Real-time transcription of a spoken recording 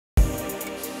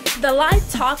The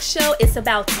Life Talk Show is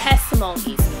about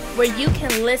testimonies where you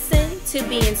can listen to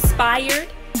be inspired,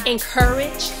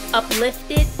 encouraged,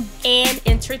 uplifted, and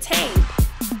entertained.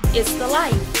 It's the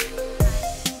life.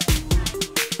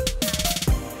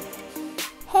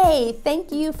 Hey,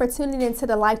 thank you for tuning into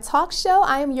the Life Talk Show.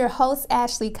 I am your host,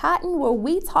 Ashley Cotton, where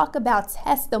we talk about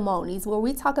testimonies, where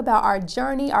we talk about our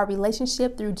journey, our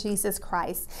relationship through Jesus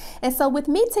Christ. And so with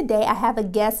me today, I have a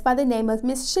guest by the name of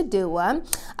Miss Chidua.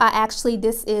 Actually,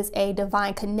 this is a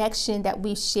divine connection that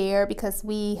we share because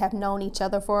we have known each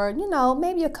other for,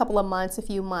 maybe a couple of months, a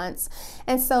few months.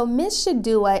 And so Miss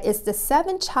Chidua is the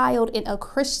seventh child in a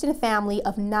Christian family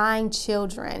of 9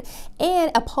 children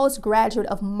and a postgraduate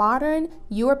of modern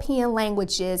European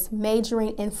languages,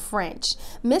 majoring in French.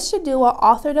 Miss Chidua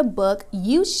authored a book,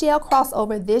 You Shall Cross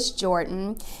Over This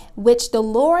Jordan, which the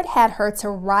Lord had her to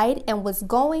write and was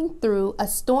going through a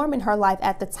storm in her life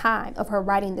at the time of her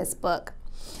writing this book.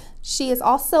 She is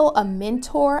also a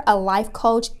mentor, a life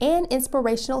coach, and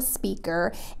inspirational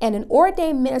speaker, and an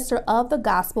ordained minister of the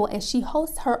gospel, and she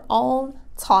hosts her own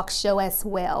talk show as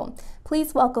well.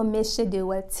 Please welcome Miss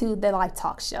Chidua to the Life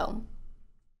Talk Show.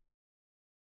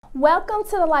 Welcome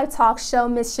to the Life Talk Show,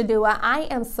 Miss Chidua. I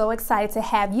am so excited to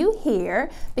have you here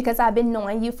because I've been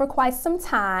knowing you for quite some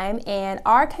time, and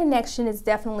our connection is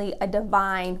definitely a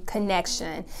divine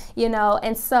connection,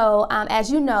 and so as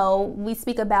you know, we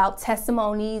speak about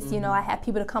testimonies. I have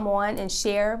people to come on and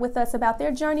share with us about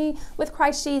their journey with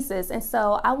Christ Jesus, and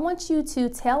so I want you to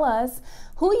tell us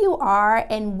who you are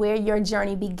and where your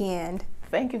journey began.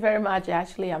 Thank you very much,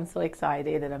 Ashley. I'm so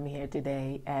excited that I'm here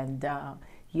today, and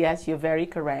yes, you're very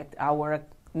correct. Our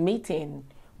meeting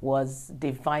was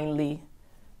divinely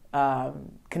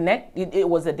It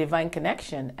was a divine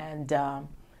connection, and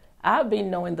I've been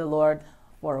knowing the Lord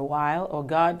for a while.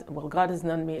 God has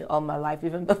known me all my life,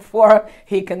 even before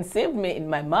He conceived me in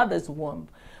my mother's womb.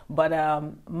 But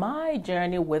my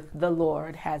journey with the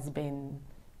Lord has been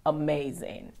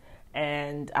amazing,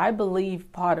 and I believe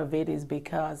part of it is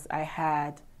because I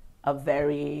had a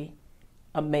very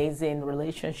amazing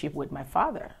relationship with my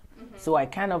father. So I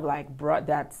kind of brought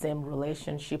that same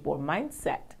relationship or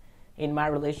mindset in my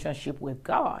relationship with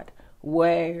God,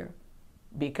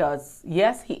 because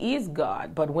yes, He is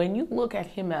God, but when you look at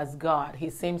Him as God, He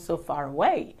seems so far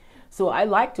away. So I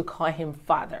like to call Him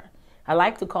Father. I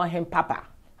like to call Him Papa.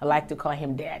 I like to call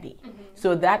Him Daddy.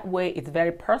 So that way it's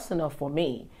very personal for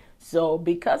me. So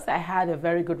because I had a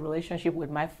very good relationship with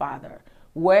my father,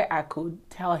 where I could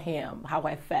tell him how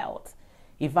I felt,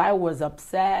 if I was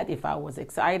upset, if I was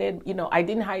excited, I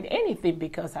didn't hide anything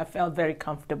because I felt very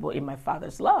comfortable in my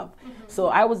father's love. So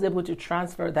I was able to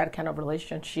transfer that kind of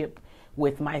relationship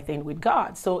with my thing with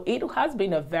God. So it has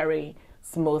been a very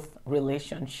smooth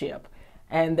relationship.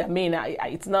 And I mean,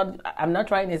 I'm not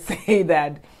trying to say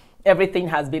that everything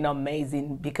has been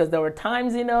amazing, because there were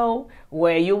times,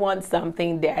 where you want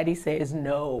something, Daddy says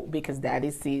no, because Daddy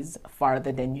sees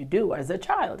farther than you do as a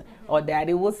child. Or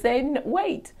Daddy will say,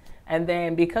 wait. And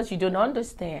then because you don't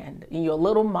understand, in your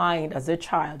little mind as a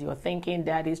child, you're thinking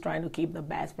Daddy's trying to keep the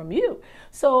best from you.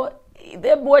 So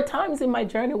there were times in my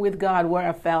journey with God where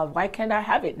I felt, why can't I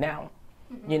have it now?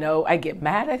 I get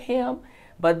mad at Him,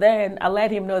 but then I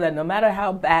let Him know that no matter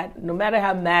how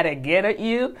mad I get at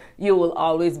you, you will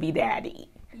always be Daddy.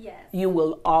 Yes. You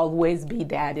will always be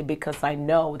Daddy, because I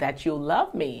know that you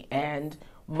love me, and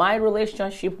my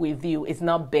relationship with you is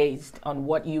not based on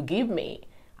what you give me.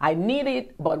 I need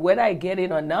it, but whether I get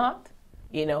it or not,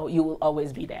 you will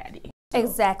always be Daddy.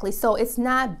 Exactly. So it's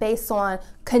not based on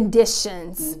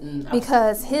conditions,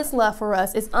 because His love for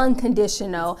us is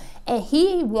unconditional, and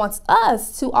He wants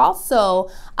us to also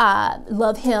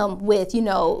love Him with,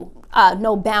 no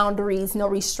boundaries, no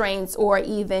restraints, or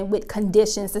even with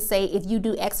conditions to say, if you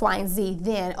do X, Y, and Z,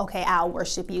 then okay, I'll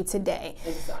worship you today.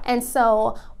 Exactly. And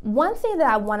so one thing that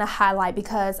I want to highlight,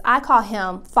 because I call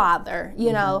Him Father,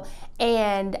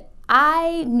 and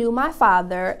I knew my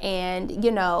father, and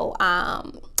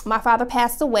my father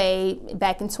passed away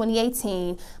back in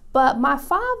 2018, but my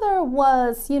father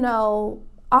was,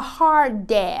 a hard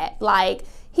dad.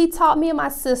 He taught me and my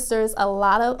sisters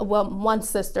one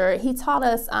sister, he taught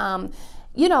us,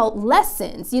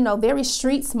 lessons, very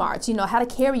street smart, how to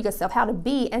carry yourself, how to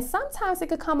be, and sometimes it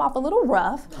could come off a little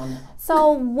rough.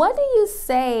 So what do you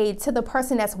say to the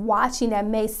person that's watching that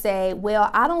may say, well,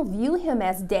 I don't view him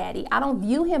as Daddy, I don't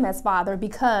view him as Father,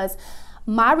 because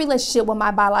my relationship with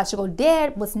my biological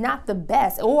dad was not the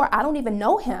best, or I don't even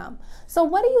know him. So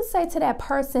what do you say to that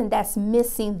person that's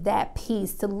missing that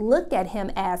piece, to look at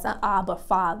him as an Abba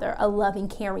Father, a loving,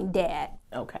 caring dad?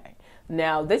 Okay.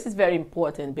 Now, this is very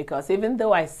important because even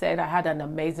though I said I had an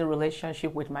amazing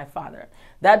relationship with my father,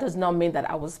 that does not mean that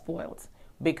I was spoiled.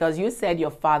 Because you said your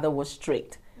father was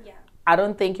strict. Yeah. I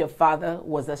don't think your father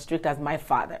was as strict as my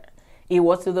father. It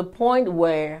was to the point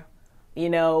where,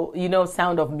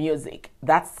 Sound of Music.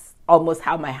 That's almost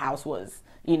how my house was.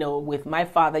 With my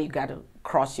father, you got to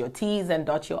cross your T's and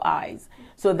dot your I's.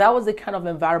 So that was the kind of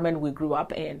environment we grew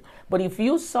up in. But if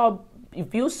you saw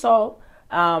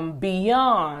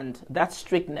beyond that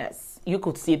strictness, you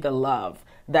could see the love,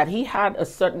 that he had a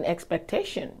certain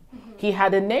expectation. Mm-hmm. He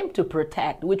had a name to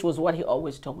protect, which was what he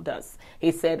always told us.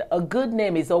 He said, a good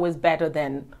name is always better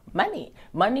than money.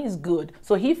 Money is good.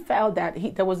 So he felt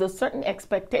that there was a certain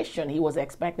expectation he was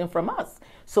expecting from us.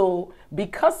 So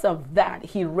because of that,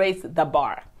 he raised the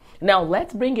bar. Now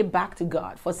let's bring it back to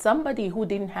God. For somebody who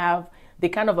didn't have the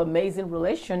kind of amazing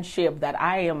relationship that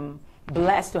I am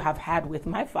blessed to have had with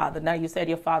my father. Now, you said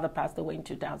your father passed away in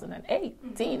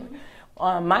 2018.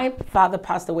 Mm-hmm. My father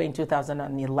passed away in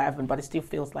 2011, but it still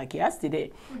feels like yesterday.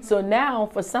 Mm-hmm. So now,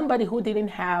 for somebody who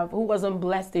wasn't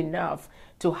blessed enough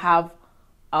to have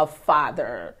a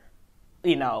father,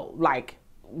 like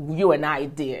you and I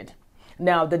did.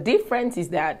 Now, the difference is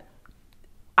that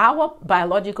our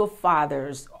biological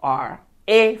fathers are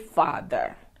a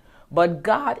father, but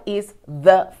God is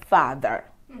the Father.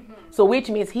 Mm-hmm. So which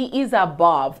means he is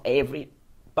above everybody.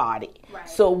 Right.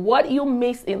 So what you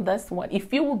miss in this one,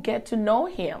 if you will get to know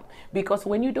him, because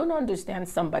when you don't understand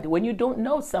somebody, when you don't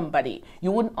know somebody,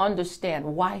 you wouldn't understand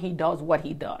why he does what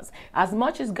he does. As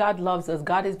much as God loves us,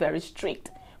 God is very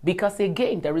strict, because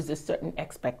again, there is a certain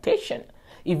expectation.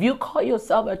 If you call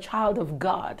yourself a child of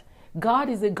God, God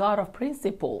is a God of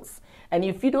principles. And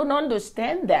if you don't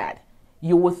understand that,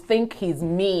 you will think he's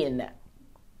mean.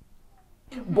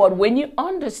 But when you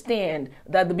understand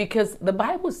that, because the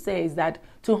Bible says that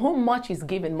to whom much is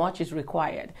given, much is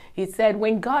required. He said,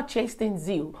 when God chastens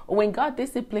you, or when God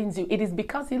disciplines you, it is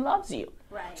because he loves you.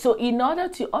 Right. So in order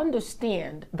to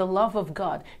understand the love of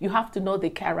God, you have to know the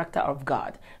character of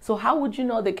God. So how would you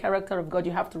know the character of God?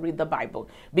 You have to read the Bible.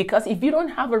 Because if you don't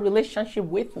have a relationship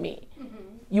with me,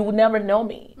 you will never know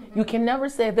me. Mm-hmm. You can never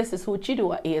say this is who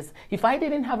Chidua is. If I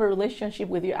didn't have a relationship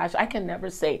with you, Ash, I can never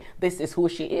say this is who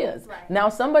she is. Right. Now,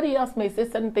 somebody else may say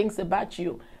certain things about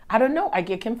you. I don't know. I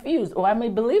get confused, or I may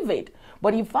believe it.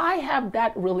 But if I have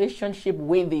that relationship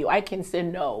with you, I can say,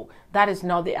 no, that is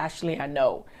not the Ashley I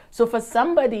know. So for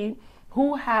somebody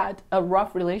who had a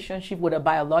rough relationship with a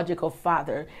biological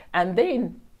father, and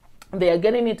then they are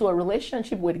getting into a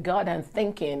relationship with God and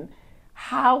thinking,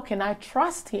 how can I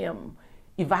trust him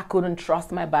if I couldn't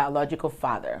trust my biological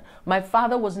father? My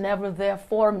father was never there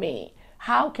for me.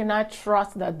 How can I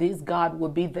trust that this God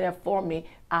would be there for me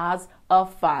as a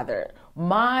father?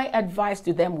 My advice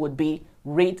to them would be,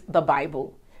 read the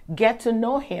Bible. Get to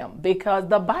know him, because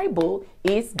the Bible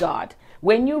is God.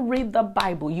 When you read the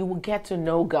Bible, you will get to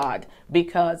know God,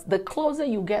 because the closer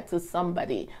you get to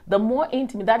somebody, the more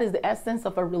intimate. That is the essence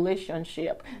of a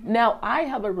relationship. Now, I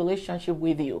have a relationship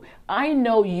with you. I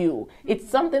know you. It's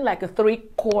something like a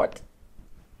 3-court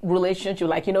relationship.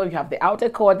 Like, you have the outer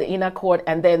court, the inner court,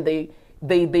 and then the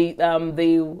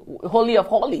Holy of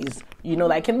Holies,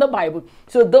 like in the Bible.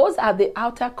 So those are the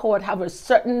outer court, have a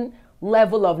certain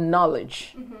level of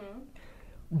knowledge. Mm-hmm.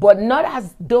 But not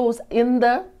as those in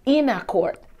the inner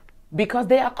court, because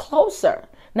they are closer.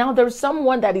 Now there's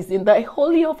someone that is in the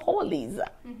Holy of Holies.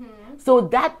 Mm-hmm. So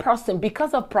that person,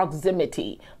 because of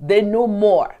proximity, they know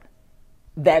more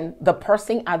than the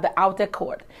person at the outer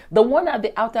court. The one at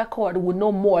the outer court will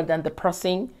know more than the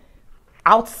person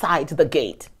outside the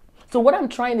gate. So what I'm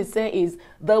trying to say is,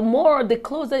 the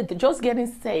closer, just getting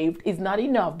saved is not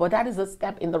enough, but that is a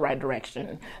step in the right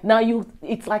direction. Now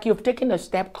it's like you've taken a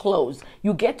step close.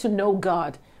 You get to know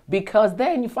God, because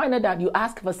then you find out that you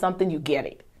ask for something, you get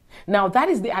it. Now that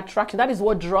is the attraction. That is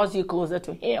what draws you closer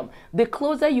to him. The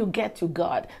closer you get to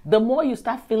God, the more you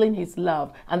start feeling his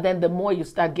love, and then the more you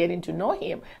start getting to know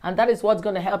him. And that is what's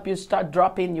going to help you start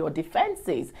dropping your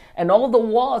defenses and all the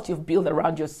walls you've built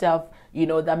around yourself,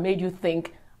 that made you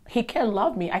think, he can't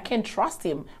love me. I can't trust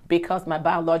him because my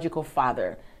biological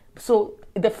father. So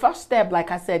the first step,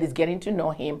 like I said, is getting to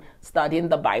know him, studying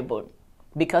the Bible.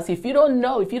 Because if you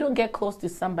don't get close to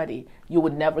somebody, you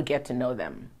would never get to know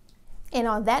them. And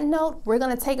on that note, we're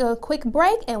going to take a quick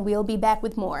break, and we'll be back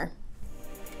with more.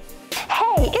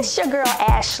 Hey, it's your girl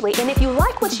Ashley, and if you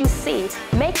like what you see,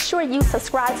 make sure you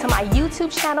subscribe to my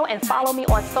YouTube channel and follow me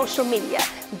on social media.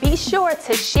 Be sure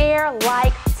to share,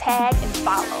 like, tag, and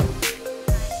follow.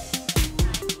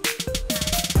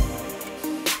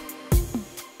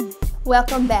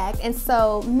 Welcome back. And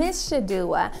so, Miss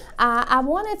Chidua, I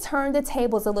want to turn the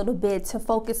tables a little bit to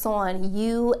focus on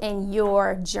you and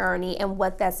your journey and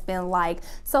what that's been like.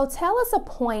 So tell us a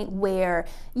point where,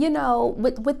 you know,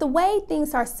 with the way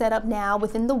things are set up now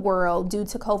within the world due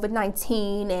to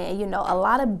COVID-19 and, you know, a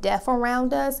lot of death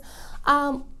around us,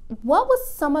 what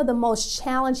was some of the most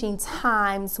challenging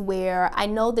times where I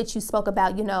know that you spoke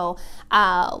about, you know,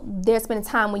 there's been a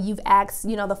time when you've asked,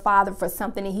 you know, the Father for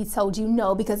something and he told you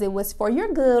no because it was for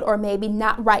your good or maybe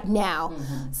not right now.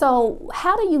 Mm-hmm. So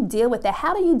how do you deal with that?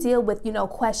 How do you deal with, you know,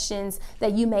 questions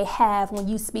that you may have when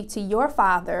you speak to your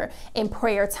Father in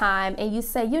prayer time and you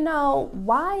say, you know,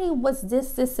 why was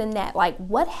this, and that? Like,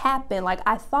 what happened? Like,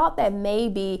 I thought that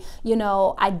maybe, you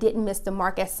know, I didn't miss the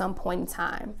mark at some point in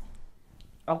time.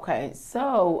 Okay,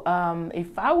 so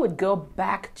if I would go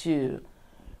back to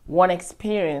one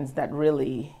experience that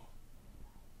really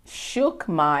shook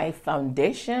my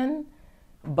foundation,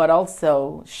 but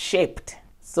also shaped.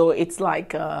 So it's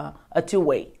like a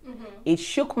two-way. Mm-hmm. It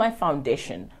shook my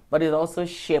foundation, but it also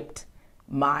shaped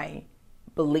my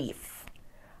belief.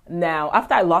 Now,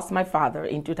 after I lost my father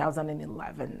in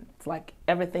 2011, it's like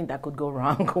everything that could go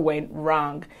wrong went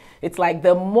wrong. It's like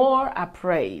the more I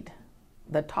prayed,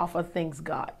 the tougher things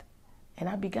got. And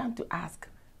I began to ask,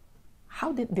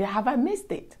 have I missed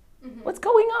it? Mm-hmm. What's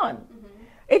going on? Mm-hmm.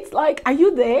 It's like, are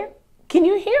you there? Can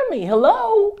you hear me?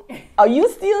 Hello? Are you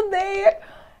still there?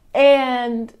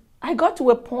 And I got to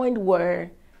a point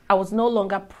where I was no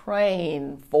longer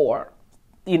praying for,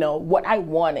 you know, what I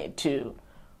wanted to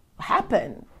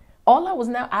happen. All I was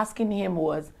now asking him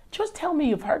was, just tell me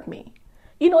you've heard me.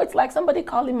 You know, it's like somebody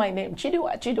calling my name,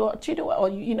 Chidua, Chidua, Chidua, or,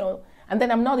 you know, and then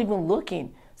I'm not even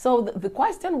looking. So the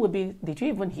question would be, did you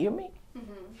even hear me?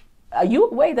 Mm-hmm. Are you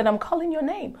aware that I'm calling your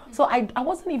name? Mm-hmm. So I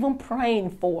wasn't even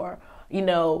praying for, you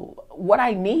know, what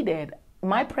I needed.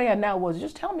 My prayer now was,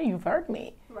 just tell me you've heard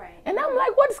me. Right. And I'm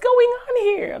like, what's going on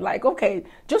here? Like, okay,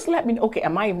 just let me know. Okay,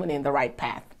 am I even in the right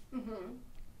path? Mm-hmm.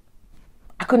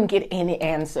 I couldn't get any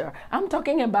answer. I'm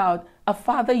talking about a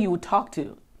father you would talk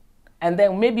to. And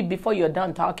then maybe before you're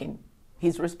done talking,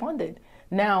 he's responded.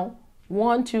 Now,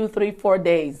 1, 2, 3, 4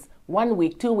 days, 1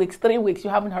 week, 2 weeks, 3 weeks, you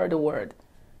haven't heard a word.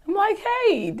 I'm like,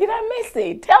 hey, did I miss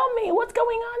it? Tell me what's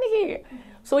going on here. Mm-hmm.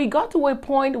 So it got to a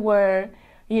point where,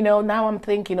 you know, now I'm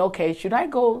thinking, okay, should I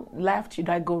go left? Should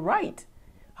I go right?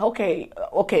 Okay,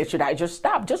 should I just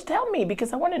stop? Just tell me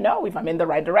because I want to know if I'm in the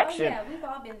right direction. Oh, yeah, we've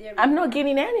all been there. I'm not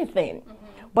getting anything.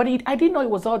 Mm-hmm. But I didn't know it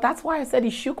was all. That's why I said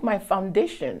it shook my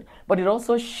foundation, but it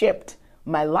also shaped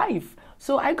my life.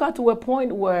 So I got to a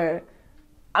point where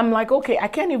I'm like, okay, I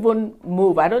can't even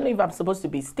move. I don't know if I'm supposed to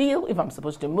be still, if I'm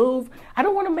supposed to move. I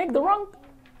don't want to make the wrong,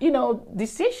 you know,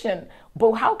 decision.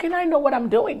 But how can I know what I'm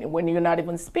doing when you're not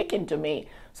even speaking to me?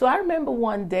 So I remember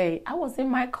one day I was in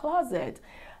my closet,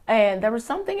 and there was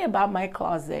something about my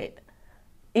closet.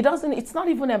 It's not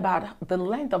even about the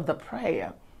length of the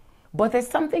prayer. But there's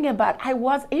something about,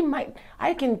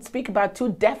 I can speak about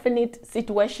 2 definite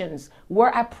situations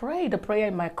where I prayed a prayer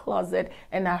in my closet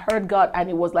and I heard God, and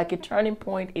it was like a turning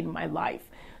point in my life.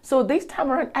 So this time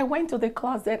around, I went to the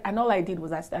closet and all I did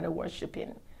was I started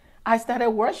worshiping.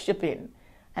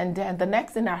 And then the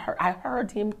next thing I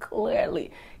heard him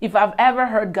clearly. If I've ever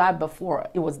heard God before,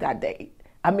 it was that day.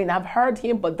 I mean, I've heard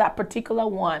him, but that particular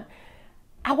one,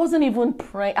 I wasn't even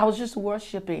praying. I was just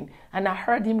worshiping and I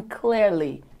heard him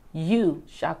clearly. You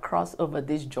shall cross over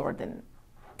this Jordan.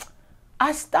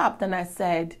 I stopped and I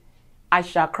said, I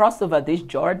shall cross over this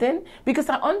Jordan, because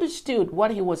I understood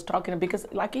what he was talking about, because,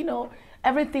 like, you know,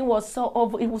 everything was so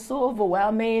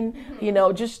overwhelming, you know,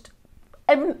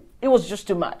 it was just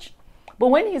too much. But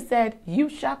when he said, you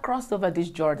shall cross over this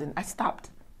Jordan, I stopped.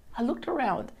 I looked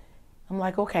around. I'm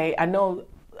like, okay, I know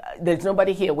there's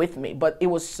nobody here with me, but it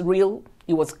was real.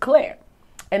 It was clear.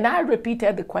 And I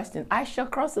repeated the question, I shall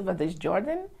cross over this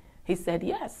Jordan? He said,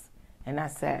 yes. And I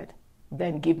said,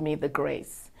 then give me the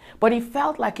grace. But it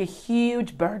felt like a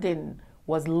huge burden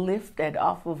was lifted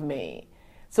off of me.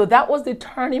 So that was the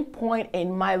turning point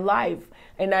in my life.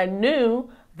 And I knew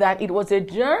that it was a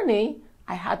journey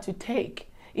I had to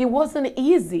take. It wasn't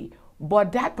easy,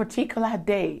 but that particular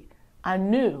day, I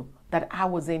knew that I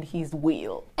was in his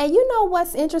will. And you know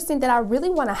what's interesting that I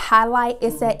really want to highlight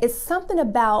is that it's something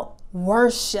about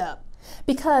worship.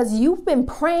 Because you've been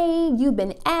praying, you've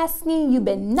been asking, you've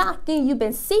been knocking, you've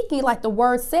been seeking like the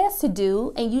word says to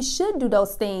do, and you should do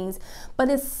those things. But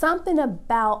it's something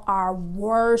about our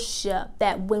worship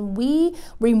that when we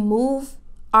remove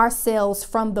ourselves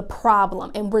from the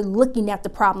problem and we're looking at the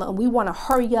problem and we want to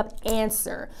hurry up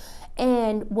answer,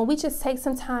 And when we just take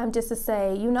some time just to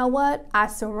say, you know what, I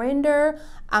surrender,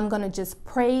 I'm going to just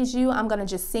praise you, I'm going to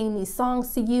just sing these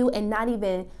songs to you and not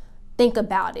even think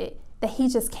about it, that he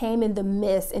just came in the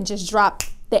midst and just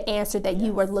dropped the answer that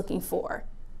you were looking for.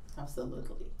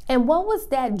 Absolutely. And what was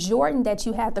that Jordan that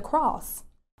you had to cross?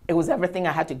 It was everything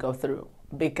I had to go through,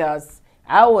 because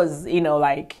I was,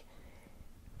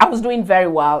 I was doing very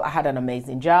well. I had an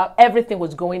amazing job. Everything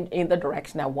was going in the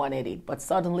direction I wanted it. But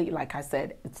suddenly, like I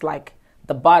said, it's like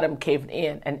the bottom caved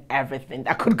in and everything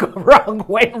that could go wrong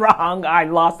went wrong. I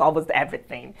lost almost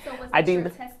everything. So was it your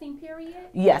testing period?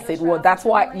 Yes, it was. That's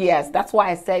why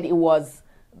I said it was.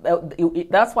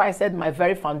 That's why I said my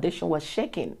very foundation was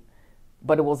shaking.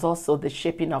 But it was also the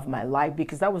shaping of my life,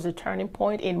 because that was a turning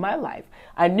point in my life.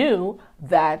 I knew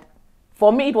that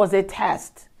for me it was a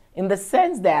test, in the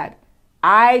sense that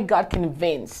I got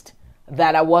convinced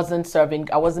that I wasn't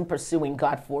pursuing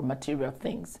God for material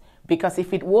things. Because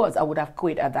if it was, I would have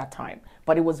quit at that time.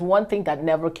 But it was one thing that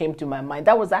never came to my mind.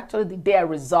 That was actually the day I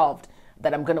resolved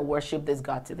that I'm going to worship this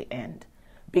God to the end.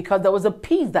 Because there was a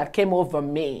peace that came over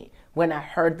me when I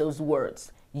heard those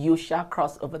words. You shall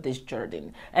cross over this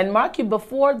Jordan. And mark you,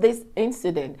 before this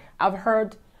incident, I've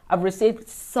received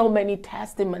so many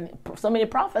testimonies, so many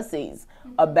prophecies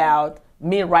about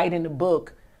me writing a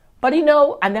book. But it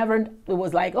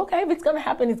was like, okay, if it's going to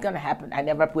happen, it's going to happen. I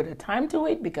never put a time to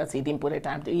it, because he didn't put a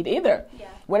time to it either. Yeah.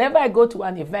 Whenever I go to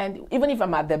an event, even if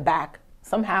I'm at the back,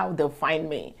 somehow they'll find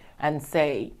me and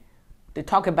say, they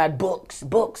talk about books.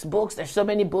 There's so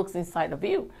many books inside of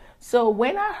you. So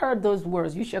when I heard those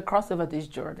words, you shall cross over this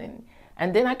Jordan,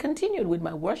 and then I continued with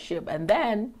my worship, and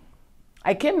then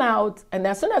I came out, and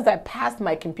as soon as I passed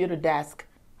my computer desk,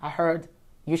 I heard,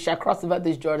 you shall cross over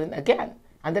this Jordan again.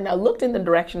 And then I looked in the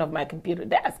direction of my computer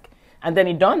desk, and then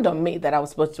it dawned on me that I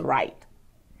was supposed to write.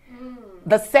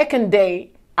 The second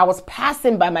day, I was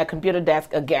passing by my computer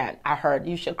desk again. I heard,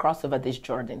 you shall cross over this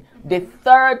Jordan. The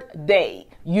third day,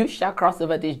 you shall cross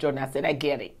over this Jordan. I said, I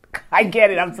get it.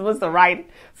 I'm supposed to write it.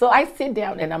 So I sit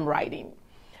down and I'm writing.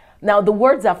 Now the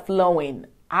words are flowing.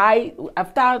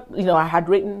 After I had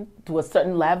written to a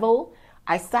certain level,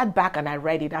 I sat back and I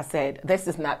read it. I said, this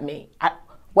is not me.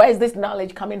 Where is this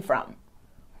knowledge coming from?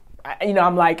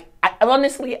 I'm like,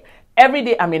 honestly, every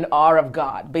day I'm in awe of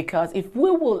God, because if we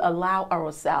will allow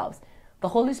ourselves, the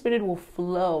Holy Spirit will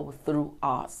flow through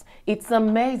us. It's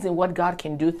amazing what God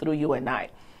can do through you and I.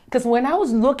 Because when I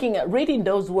was reading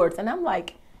those words, and I'm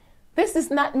like, this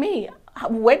is not me.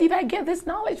 Where did I get this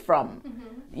knowledge from?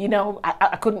 Mm-hmm.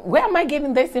 I couldn't, where am I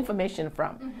getting this information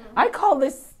from? Mm-hmm. I call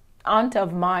this aunt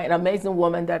of mine, an amazing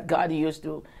woman that God used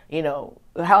to,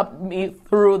 help me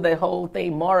through the whole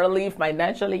thing, morally,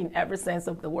 financially, in every sense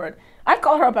of the word. I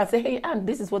call her up and say, hey, Aunt,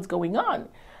 this is what's going on.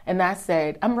 And I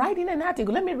said, I'm writing an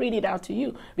article. Let me read it out to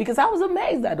you. Because I was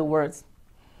amazed at the words.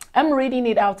 I'm reading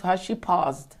it out to her. She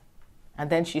paused. And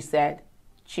then she said,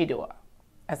 Chidua.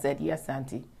 I said, yes,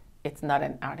 Auntie. It's not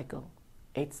an article.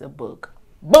 It's a book.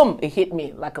 Boom! It hit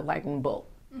me like a lightning bolt.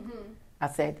 Mm-hmm. I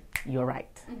said, you're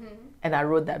right. Mm-hmm. And I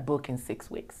wrote that book in 6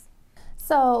 weeks.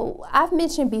 So I've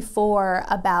mentioned before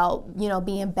about,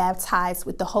 being baptized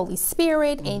with the Holy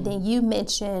Spirit. Mm-hmm. And then you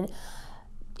mentioned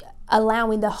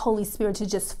allowing the Holy Spirit to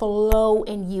just flow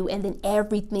in you, and then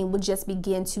everything would just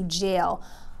begin to gel.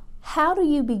 How do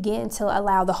you begin to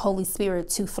allow the Holy Spirit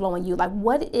to flow in you? Like,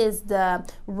 what is the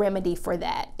remedy for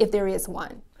that, if there is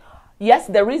one? Yes,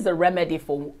 there is a remedy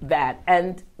for that.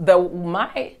 And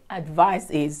my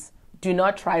advice is, do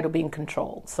not try to be in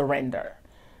control. Surrender.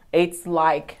 It's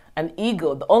like an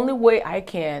eagle. The only way I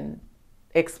can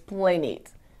explain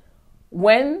it,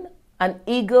 when an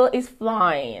eagle is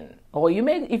flying, or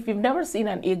if you've never seen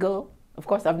an eagle, of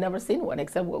course I've never seen one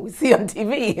except what we see on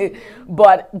TV,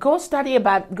 but go study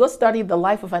the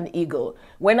life of an eagle.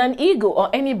 When an eagle or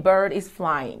any bird is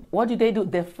flying, what do?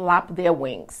 They flap their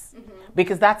wings,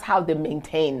 because that's how they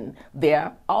maintain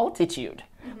their altitude.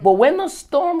 But when the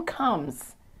storm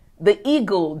comes, the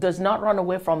eagle does not run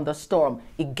away from the storm.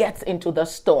 It gets into the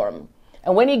storm.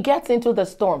 And when it gets into the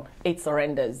storm, it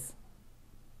surrenders.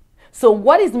 So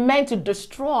what is meant to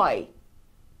destroy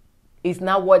is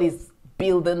not what is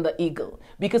building the eagle.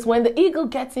 Because when the eagle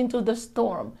gets into the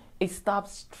storm, it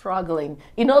stops struggling.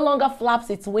 It no longer flaps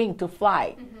its wing to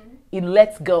fly. Mm-hmm. It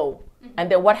lets go. Mm-hmm.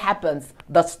 And then what happens?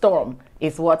 The storm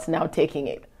is what's now taking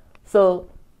it. So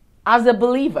as a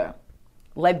believer,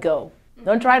 let go. Mm-hmm.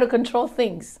 Don't try to control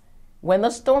things. When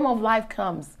the storm of life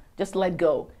comes, just let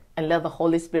go and let the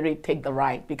Holy Spirit take the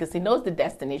ride, because he knows the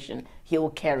destination. He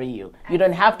will carry you. You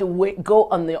don't have to go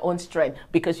on your own strength,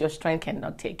 because your strength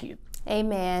cannot take you.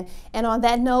 Amen. And on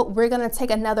that note, we're going to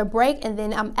take another break, and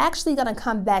then I'm actually going to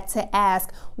come back to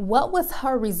ask what was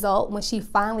her result when she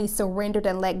finally surrendered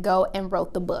and let go and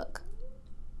wrote the book.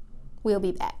 We'll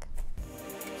be back.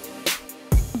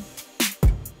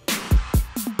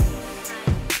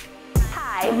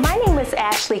 Hi, my name is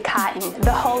Ashley Cotton,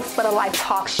 the host for the Life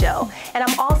Talk Show, and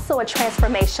I'm also a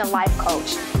transformation life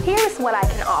coach. Here's what I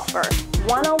can offer: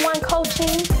 one-on-one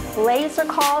coaching, laser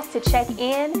calls to check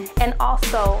in, and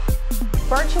also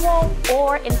virtual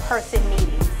or in-person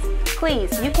meetings.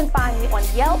 Please, you can find me on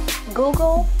Yelp,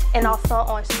 Google, and also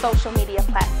on social media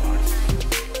platforms.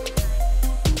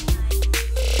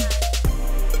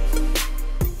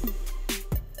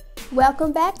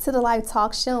 Welcome back to the Life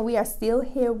Talk Show. We are still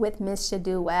here with Miss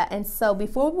Chidua. And so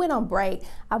before we went on break,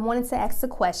 I wanted to ask a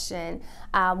question.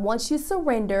 Once you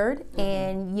surrendered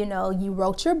and, you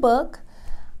wrote your book,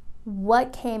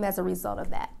 what came as a result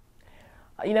of that?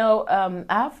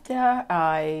 After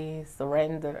I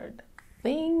surrendered,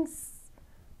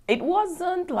 it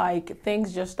wasn't like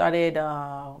things just started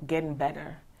getting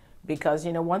better. Because,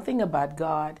 one thing about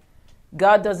God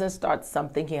doesn't start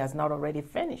something He has not already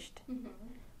finished. Mm-hmm.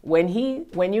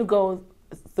 When you're going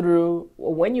through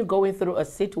a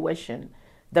situation,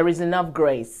 there is enough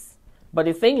grace. But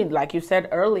the thing is, like you said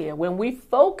earlier, when we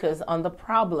focus on the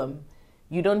problem,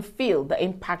 you don't feel the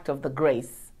impact of the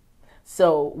grace.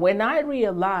 So when I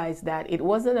realized that it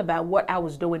wasn't about what I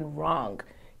was doing wrong,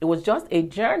 it was just a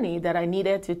journey that I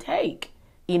needed to take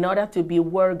in order to be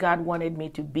where God wanted me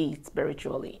to be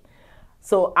spiritually.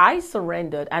 So I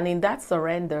surrendered, and in that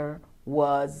surrender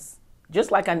was just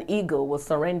like an eagle will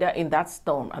surrender in that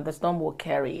storm, and the storm will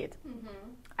carry it. Mm-hmm.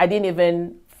 I didn't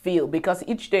even feel, because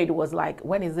each day it was like,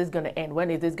 when is this going to end? When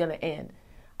is this going to end?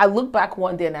 I looked back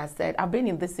one day and I said, I've been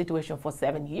in this situation for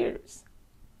 7 years.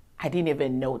 I didn't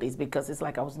even notice, because it's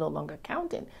like I was no longer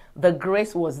counting. The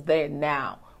grace was there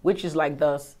now, which is like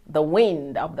the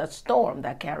wind of the storm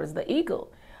that carries the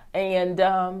eagle. And,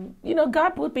 God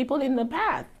put people in the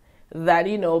path that,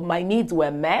 my needs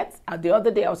were met. The other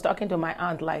day I was talking to my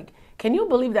aunt, like, can you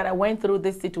believe that I went through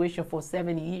this situation for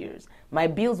 7 years? My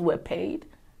bills were paid.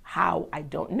 How? I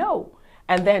don't know.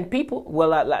 And then people,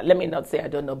 let me not say I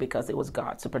don't know, because it was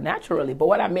God supernaturally. But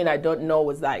what I mean I don't know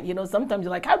was that, sometimes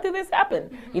you're like, how did this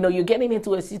happen? Mm-hmm. You're getting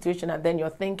into a situation and then you're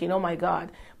thinking, oh my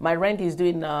God, my rent is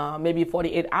doing maybe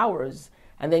 48 hours.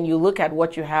 And then you look at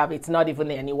what you have, it's not even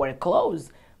anywhere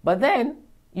close. But then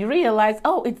you realize,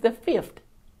 oh, it's the 5th.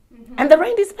 Mm-hmm. And the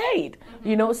rent is paid.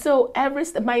 Mm-hmm. So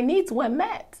my needs were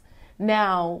met.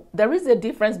 Now, there is a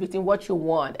difference between what you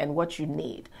want and what you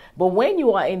need. But when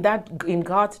you are in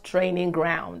God's training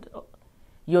ground,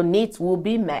 your needs will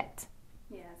be met.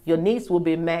 Yes. Your needs will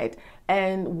be met.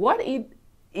 And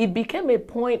it became a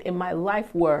point in my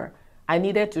life where I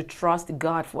needed to trust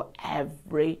God for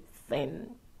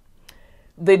everything.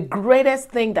 The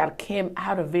greatest thing that came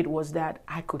out of it was that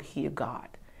I could hear God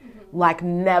like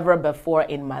never before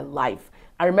in my life.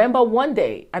 I remember one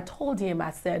day I told Him,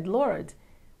 I said, Lord,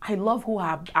 I love who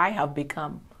I have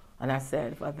become. And I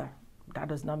said, Father, that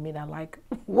does not mean I like,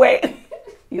 wait.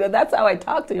 That's how I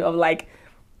talk to you. I'm like,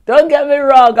 don't get me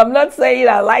wrong. I'm not saying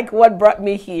I like what brought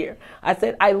me here. I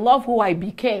said, I love who I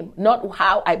became, not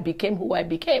how I became who I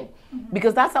became. Mm-hmm.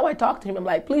 Because that's how I talk to Him. I'm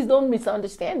like, please don't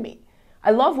misunderstand me.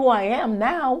 I love who I am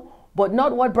now, but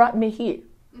not what brought me here.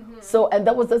 Mm-hmm. So, and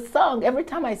there was a song, every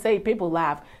time I say it, people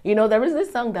laugh. There is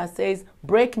this song that says,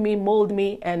 break me, mold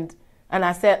me, and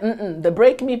I said, the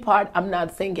break me part, I'm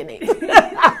not singing it.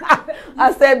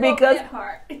 I said, because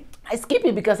I skip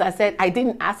it, because I said, I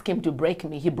didn't ask Him to break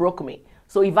me. He broke me.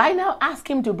 So if I now ask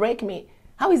Him to break me,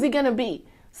 how is it going to be?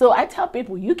 So I tell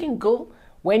people, you can go,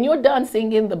 when you're done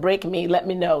singing the break me, let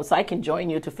me know so I can join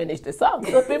you to finish the song.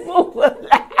 So people will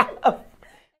laugh.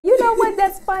 You know what?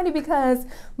 That's funny, because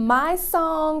my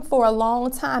song for a long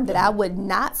time that I would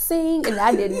not sing and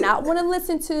I did not want to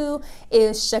listen to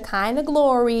is Shekinah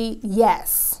Glory,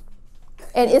 Yes.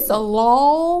 And it's a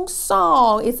long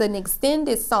song. It's an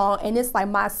extended song. And it's like,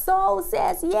 my soul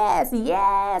says yes,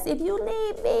 yes, if you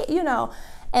need me,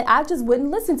 And I just wouldn't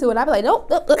listen to it. I'd be like, nope,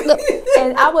 nope, nope, nope.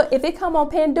 And I would, if it come on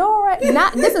Pandora,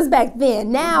 this is back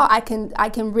then. Now I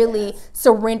can really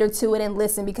surrender to it and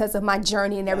listen because of my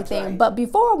journey and everything. Right. But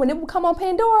before, when it would come on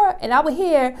Pandora, and I would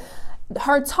hear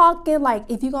her talking like,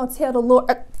 if you're gonna tell the Lord.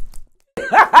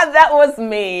 That was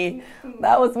me.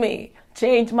 That was me.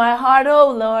 Change my heart,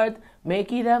 oh Lord,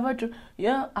 make it ever true.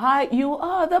 Yeah, you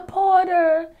are the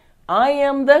potter. I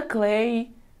am the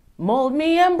clay. Mold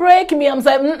me and break me. I'm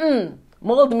saying,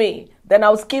 mold me. Then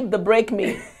I'll skip the break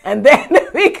me. And then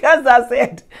because I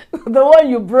said, the one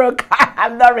you broke, I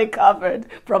have not recovered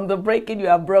from the breaking you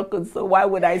have broken. So why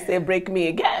would I say break me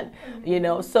again? You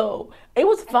know, so it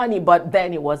was funny, but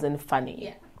then it wasn't funny.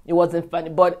 Yeah. It wasn't funny.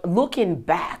 But looking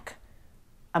back,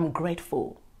 I'm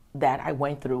grateful that I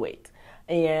went through it.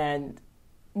 And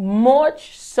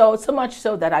so much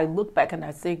so that I look back and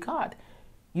I say, God,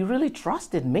 you really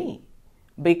trusted me.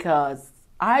 Because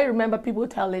I remember people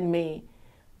telling me,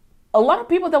 a lot of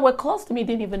people that were close to me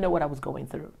didn't even know what I was going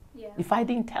through. Yeah. If I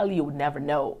didn't tell you, you would never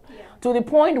know. Yeah. To the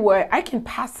point where I can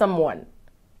pass someone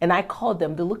and I call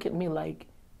them, they look at me like,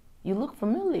 you look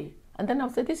familiar. And then I'll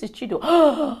say, this is Chidua.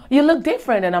 Oh, you look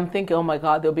different. And I'm thinking, oh my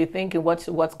God, they'll be thinking,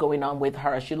 what's going on with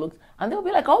her? She looks, and they'll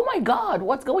be like, oh my God,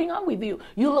 what's going on with you?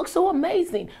 You look so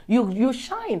amazing. You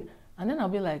shine. And then I'll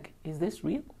be like, is this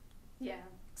real? Yeah.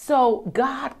 So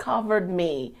God covered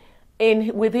me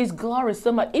with his glory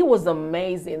so much. It was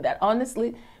amazing that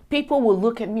honestly, people will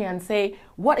look at me and say,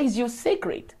 what is your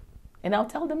secret? And I'll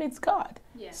tell them it's God.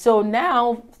 Yeah. So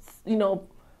now,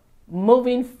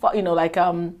 moving,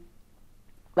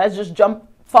 let's just jump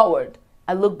forward.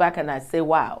 I look back and I say,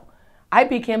 wow, I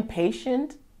became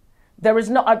patient. There is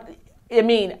no,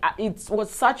 it was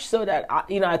such so that,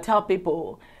 I tell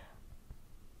people,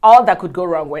 all that could go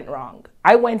wrong went wrong.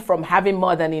 I went from having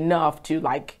more than enough to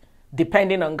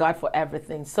depending on God for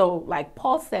everything. So like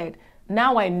Paul said,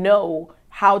 now I know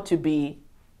how to be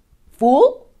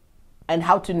full and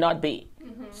how to not be.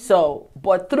 Mm-hmm. So,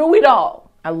 but through it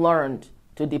all, I learned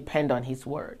to depend on his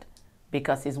word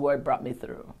because his word brought me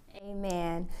through.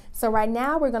 Amen. So right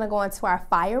now we're going to go into our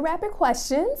fire rapid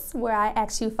questions where I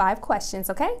ask you 5 questions.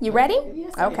 Okay. You ready?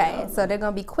 Yes. Okay. So they're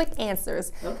going to be quick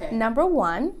answers. Okay. Number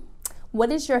 1,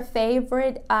 what is your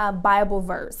favorite Bible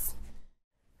verse?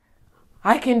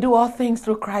 I can do all things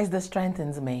through Christ that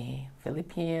strengthens me.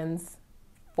 Philippians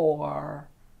 4.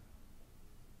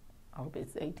 I hope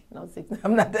it's 18 or 16.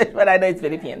 I'm not sure, but I know it's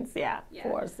Philippians. Yeah.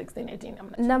 4, 16, 18. I'm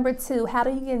not sure. Number 2, how do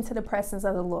you get into the presence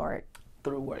of the Lord?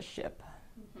 Through worship.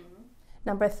 Mm-hmm.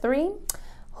 Number 3,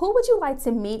 who would you like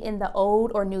to meet in the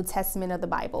Old or New Testament of the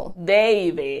Bible?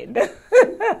 David.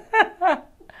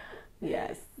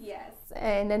 Yes. Yes.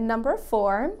 And then number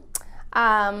 4,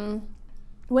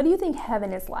 what do you think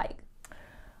heaven is like?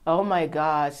 Oh my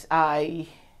gosh,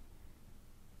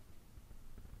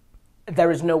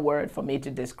 there is no word for me to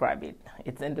describe it.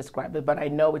 It's indescribable, but I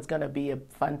know it's going to be a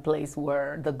fun place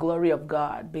where the glory of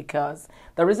God, because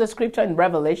there is a scripture in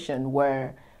Revelation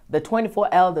where the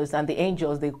 24 elders and the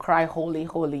angels, they cry, holy,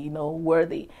 holy,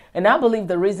 worthy. And I believe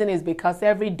the reason is because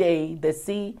every day they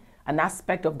see an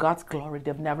aspect of God's glory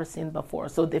they've never seen before,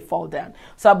 so they fall down.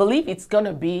 So I believe it's going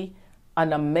to be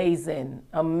an amazing,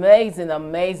 amazing,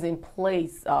 amazing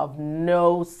place of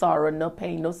no sorrow, no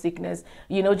pain, no sickness,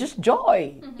 just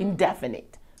joy,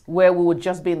 indefinite, where we would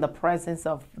just be in the presence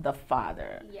of the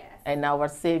Father. Yes. And our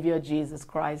Savior, Jesus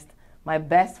Christ, my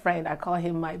best friend. I call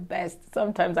him my best.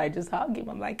 Sometimes I just hug him.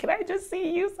 I'm like, can I just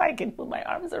see you so I can put my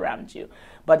arms around you?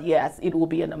 But yes, it will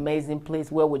be an amazing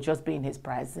place where we'll just be in his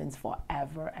presence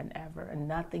forever and ever, and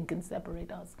nothing can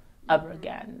separate us ever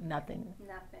again. Nothing.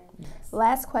 Yes.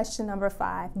 Last question, number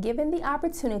 5. Given the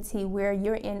opportunity where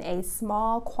you're in a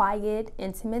small, quiet,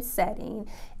 intimate setting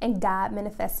and God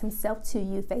manifests himself to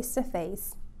you face to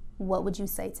face, what would you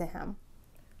say to him?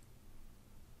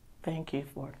 Thank you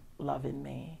for loving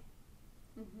me.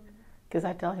 Because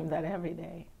I tell him that every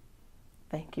day.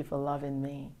 Thank you for loving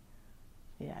me.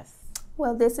 Yes.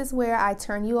 Well, this is where I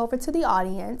turn you over to the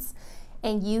audience,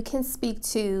 and you can speak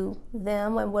to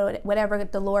them and whatever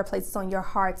the Lord places on your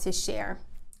heart to share.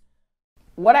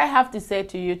 What I have to say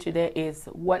to you today is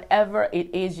whatever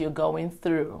it is you're going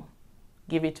through,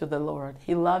 give it to the Lord.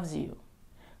 He loves you.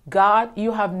 God,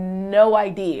 you have no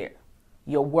idea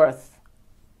your worth.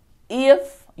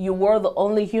 If you were the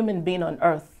only human being on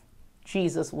earth,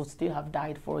 Jesus would still have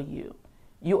died for you.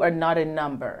 You are not a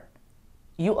number.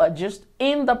 You are just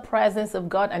in the presence of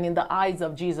God, and in the eyes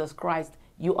of Jesus Christ,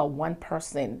 you are one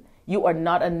person. You are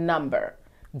not a number.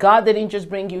 God didn't just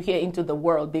bring you here into the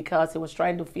world because he was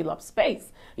trying to fill up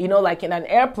space. Like in an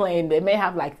airplane, they may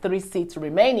have 3 seats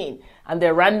remaining and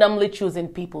they're randomly choosing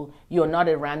people. You're not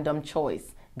a random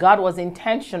choice. God was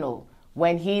intentional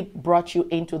when he brought you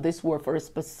into this world for a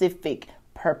specific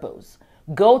purpose.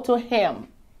 Go to him.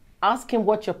 Ask him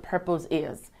what your purpose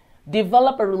is.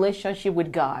 Develop a relationship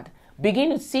with God. Begin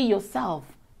to see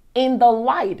yourself in the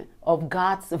light of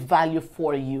God's value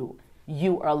for you.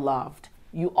 You are loved.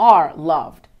 You are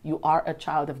loved. You are a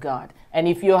child of God. And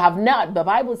if you have not, the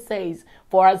Bible says,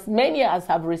 for as many as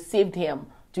have received him,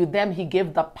 to them he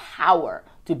gave the power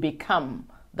to become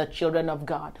the children of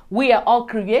God. We are all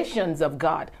creations of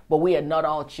God, but we are not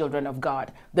all children of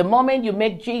God. The moment you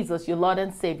make Jesus your Lord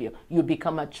and Savior, you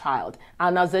become a child.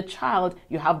 And as a child,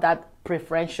 you have that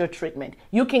preferential treatment.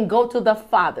 You can go to the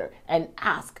Father and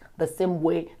ask the same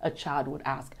way a child would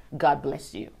ask. God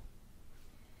bless you.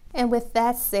 And with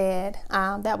that said,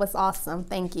 that was awesome.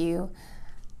 Thank you.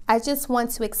 I just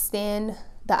want to extend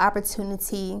the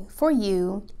opportunity for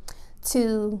you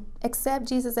to accept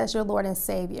Jesus as your Lord and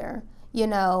Savior. You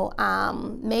know,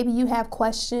 maybe you have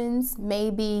questions.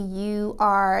 Maybe you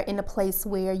are in a place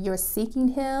where you're seeking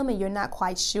Him and you're not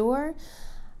quite sure.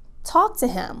 Talk to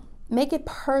Him. Make it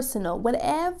personal.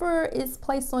 Whatever is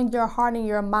placed on your heart and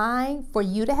your mind for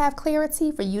you to have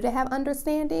clarity, for you to have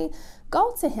understanding,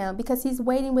 go to Him, because He's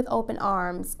waiting with open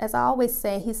arms. As I always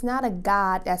say, He's not a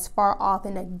God that's far off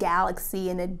in a galaxy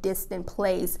in a distant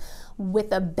place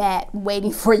with a bat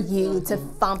waiting for you to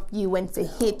thump you and to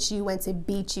hit you and to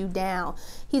beat you down.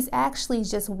 He's actually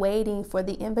just waiting for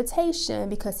the invitation,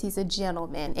 because He's a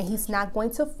gentleman, and He's not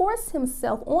going to force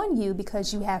Himself on you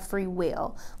because you have free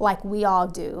will like we all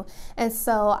do. And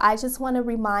so I just want to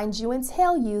remind you and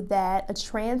tell you that a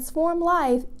transformed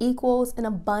life equals an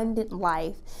abundant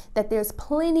life, that there's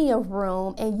plenty of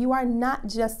room, and you are not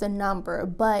just a number,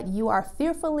 but you are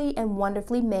fearfully and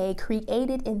wonderfully made,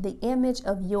 created in the image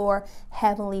of your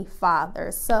Heavenly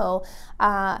Father. So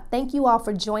thank you all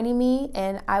for joining me,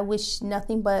 and I wish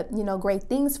nothing but great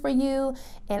things for you,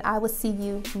 and I will see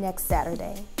you next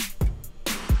Saturday.